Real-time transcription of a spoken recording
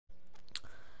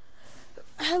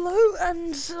Hello,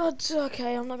 and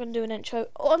okay, I'm not going to do an intro.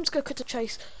 Oh, I'm just going to cut to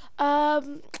chase.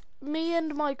 Me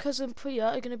and my cousin Priya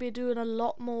are going to be doing a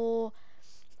lot more,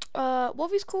 what are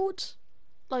these called?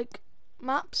 Like,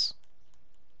 maps?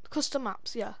 Custom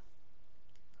maps, yeah.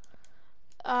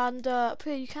 And,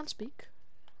 Priya, you can speak.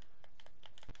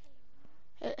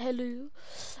 Hello.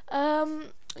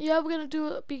 Yeah, we're going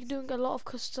to be doing a lot of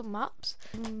custom maps.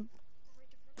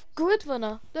 Grid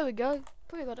runner, there we go.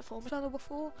 Priya got it for me channel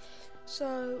before.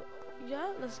 So,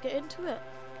 yeah, let's get into it.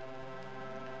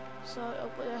 So, I'll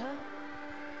put it here.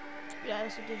 Yeah,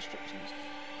 that's the instructions.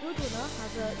 Grid runner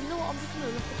has a, you know what, I'm just going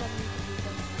to look at them and read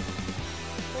them.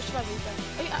 Or should I read them?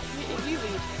 Oh, you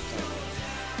read. Sorry.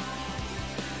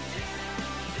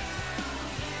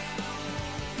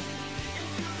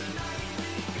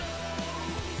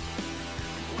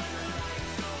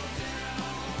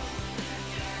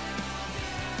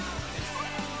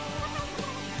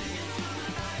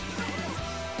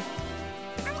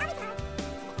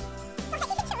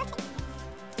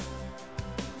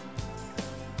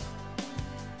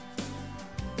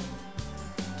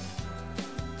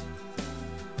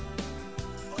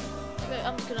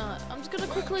 I'm just gonna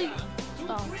quickly.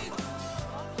 Oh.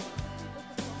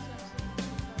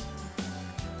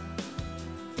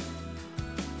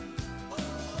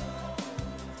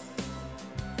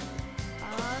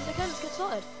 And okay, let's get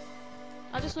started.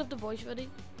 I just love the voice ready.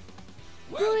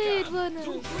 Grid runners.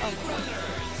 Oh my god.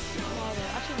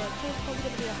 Actually no, Kay's probably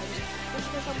gonna be a host. This is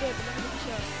gonna sound weird, but let me get the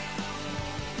show.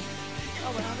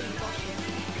 Oh wait, I haven't even got shit.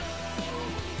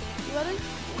 You ready?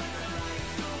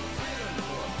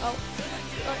 Oh.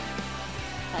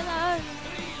 Hello.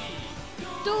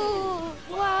 2,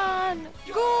 1,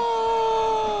 go!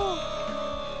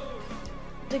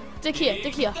 Dig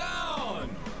here.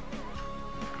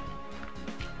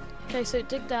 Okay, so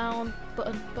dig down.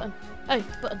 Button. Hey,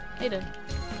 button. Hey, then.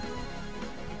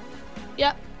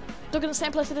 Yep. Dug in the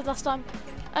same place I did last time.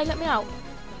 Hey, let me out.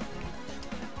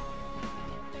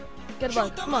 Get a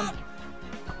bug. Come on.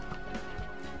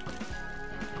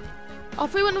 Oh,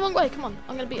 we went the wrong way. Come on.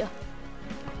 I'm gonna beat her.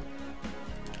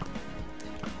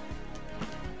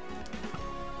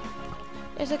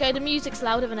 It's okay, the music's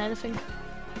louder than anything.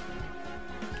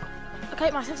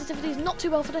 Okay, my sensitivity is not too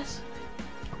well for this.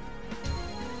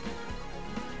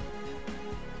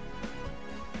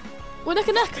 We're neck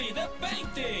and neck. Copy the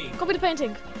painting. Copy the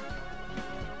painting.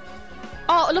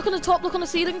 Oh, look on the top, look on the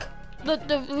ceiling.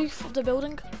 The roof of the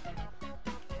building.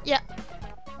 Yeah.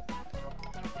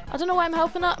 I don't know why I'm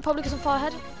helping that, probably because I'm far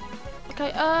ahead.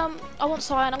 Okay, I want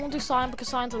cyan. I'm going to do cyan because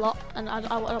cyan's a lot, and I don't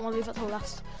want to leave that till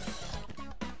last.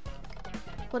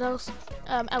 What else?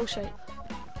 L shape.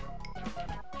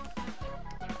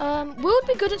 Would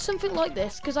be good at something like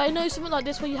this, because I know something like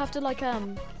this where you have to like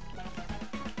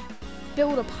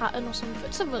build a pattern or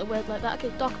something. Something weird like that.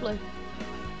 Okay, dark blue.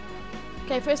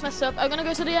 Okay, first messed up. I'm gonna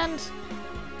go to the end.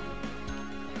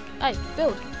 Hey,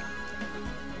 build.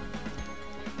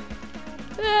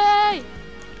 Hey!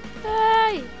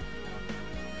 Hey!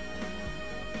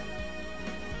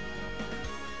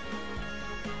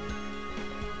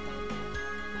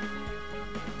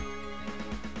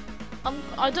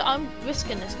 I'm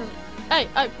risking this because. Hey,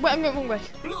 wait, I'm going wrong way.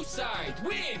 Blue side,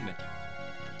 win!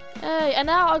 Hey, and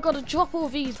now I gotta drop all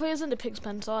these. Where's in the pig's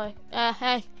pen? Sorry.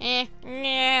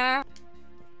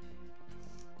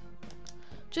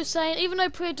 Just saying, even though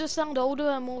Priya does sound older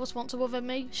and more responsible than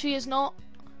me, she is not.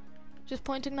 Just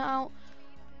pointing that out.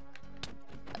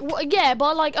 Well, yeah,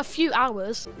 by like a few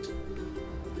hours.